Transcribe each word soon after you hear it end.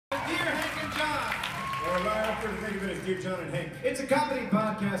Or right after to think of it as Dear John and Hank. It's a comedy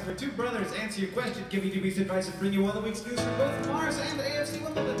podcast where two brothers answer your question, give you 2 weeks advice, and bring you all the week's news from both Mars and AFC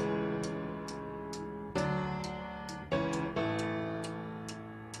Wimbledon.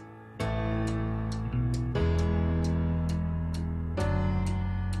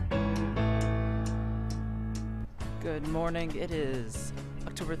 Good morning, it is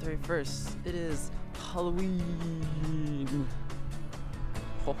October 31st. It is Halloween.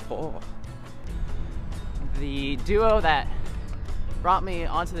 Ho ho. The duo that brought me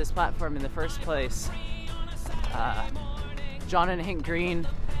onto this platform in the first place, John and Hank Green,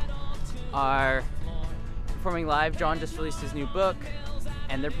 are performing live. John just released his new book,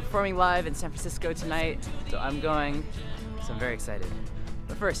 and they're performing live in San Francisco tonight, so I'm going, so I'm very excited.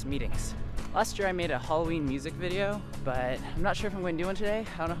 But first, meetings. Last year I made a Halloween music video, but I'm not sure if I'm going to do one today.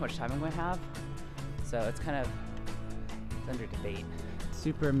 I don't know how much time I'm going to have, so it's kind of under debate.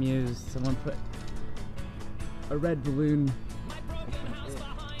 Super amused, someone put a red balloon.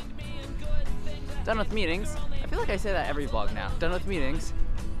 Done with meetings. I feel like I say that every vlog now. Done with meetings.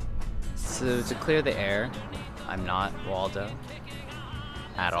 So to clear the air, I'm not WALDO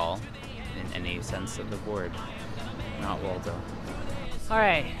at all, in any sense of the word. Not WALDO.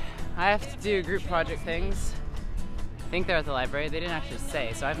 Alright, I have to do group project things. I think they're at the library. They didn't actually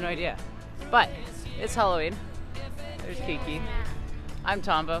say, so I have no idea. But it's Halloween. There's Kiki. I'm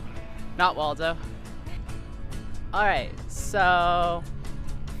Tombo, not WALDO. Alright, so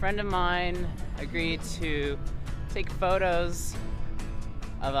a friend of mine agreed to take photos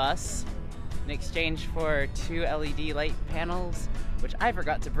of us in exchange for 2 LED light panels, which I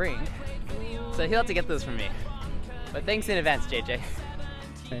forgot to bring. So he'll have to get those from me. But thanks in advance, JJ.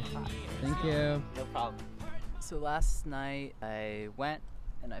 Okay. Thank you. No problem. So last night I went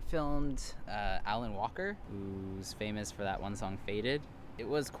and I filmed Alan Walker, who's famous for that one song, Faded. It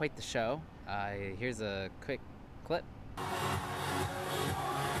was quite the show. Here's a quick clip. So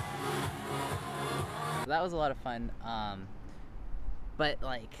that was a lot of fun. But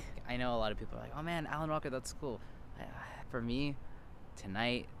like, I know a lot of people are like, oh man, Alan Walker, that's cool. For me,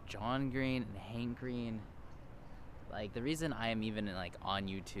 tonight, John Green and Hank Green, like the reason I am even like on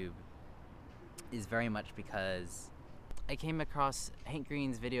YouTube is very much because I came across Hank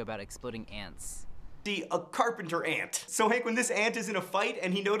Green's video about exploding ants. See, a carpenter ant. So Hank, when this ant is in a fight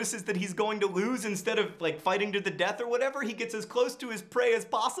and he notices that he's going to lose, instead of like fighting to the death or whatever, he gets as close to his prey as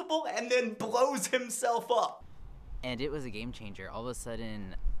possible and then blows himself up. And it was a game changer. All of a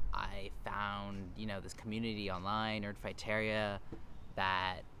sudden, I found, you know, this community online, Nerdfighteria,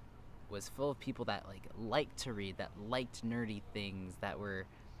 that was full of people that like liked to read, that liked nerdy things, that were,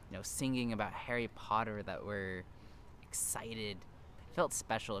 you know, singing about Harry Potter, that were excited. It felt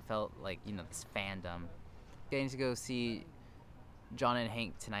special. It felt like, you know, this fandom. Getting to go see John and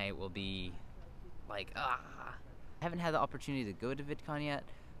Hank tonight will be like, I haven't had the opportunity to go to VidCon yet,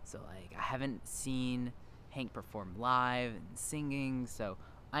 so like I haven't seen Hank perform live and singing, so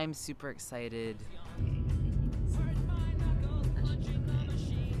I'm super excited.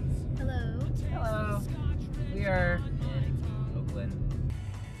 Hello. Hello. We are in Oakland.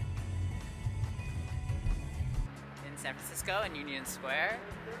 In San Francisco in Union Square.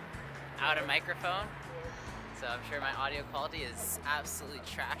 Out a microphone. So I'm sure my audio quality is absolutely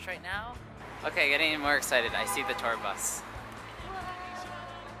trash right now. Okay, getting more excited. I see the tour bus.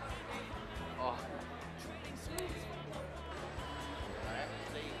 Oh.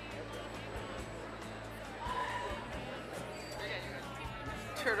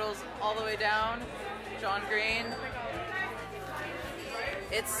 Turtles all the way down. John Green.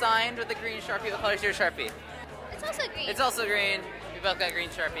 It's signed with a green Sharpie. What color is your Sharpie? It's also green. It's also green. We both got green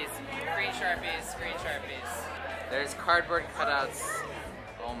Sharpies. Green Sharpies, green Sharpies. There's cardboard cutouts.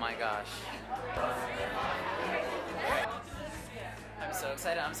 Oh my gosh. I'm so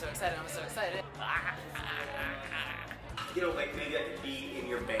excited, I'm so excited, I'm so excited. You know, like maybe I could be in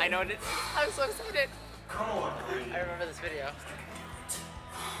your band. I know it is. I'm so excited. Come on, Green. I remember this video.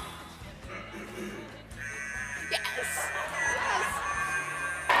 Yes! Yes!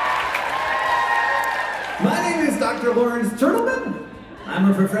 My name is Dr. Lawrence Turtleman.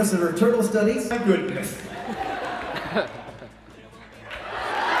 I'm a professor of turtle studies. My goodness.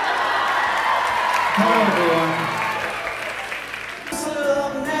 Hello, everyone. So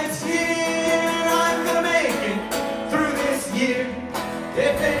next year, I'm gonna make it through this year.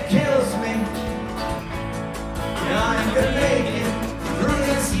 If it kills me, yeah, I'm gonna make it through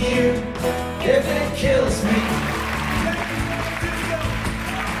this year. If it kills me.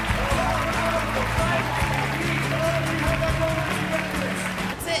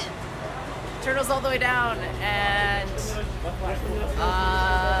 That's it. Turtles all the way down, and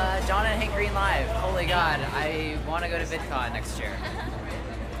John and Hank Green live. Holy my god, I want to go to VidCon next year.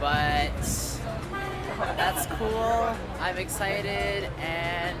 But that's cool. I'm excited,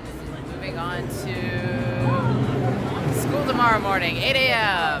 and moving on to school tomorrow morning, 8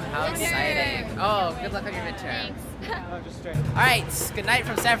 a.m. How exciting! Oh, good luck on your midterm. All right, good night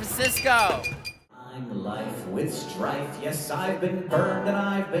from San Francisco. I'm life with strife. Yes, I've been burned and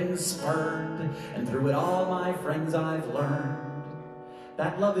I've been spurned, and through it all, my friends, I've learned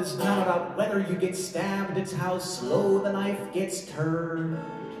that love is not about whether you get stabbed, it's how slow the knife gets turned.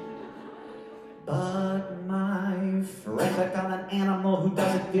 But my friend, I've got an animal who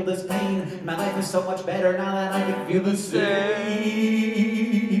doesn't feel this pain. My life is so much better now that I can feel the same.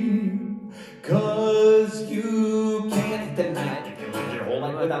 'Cause you can't deny it. You can live your whole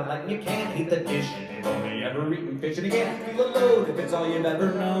life without light, and you can't eat the dish. You've only ever eaten fish, and you can't feel a load if it's all you've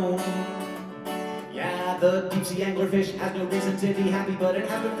ever known. Yeah, the deep sea anglerfish has no reason to be happy, but it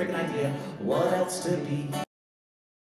has no freaking idea what else to be.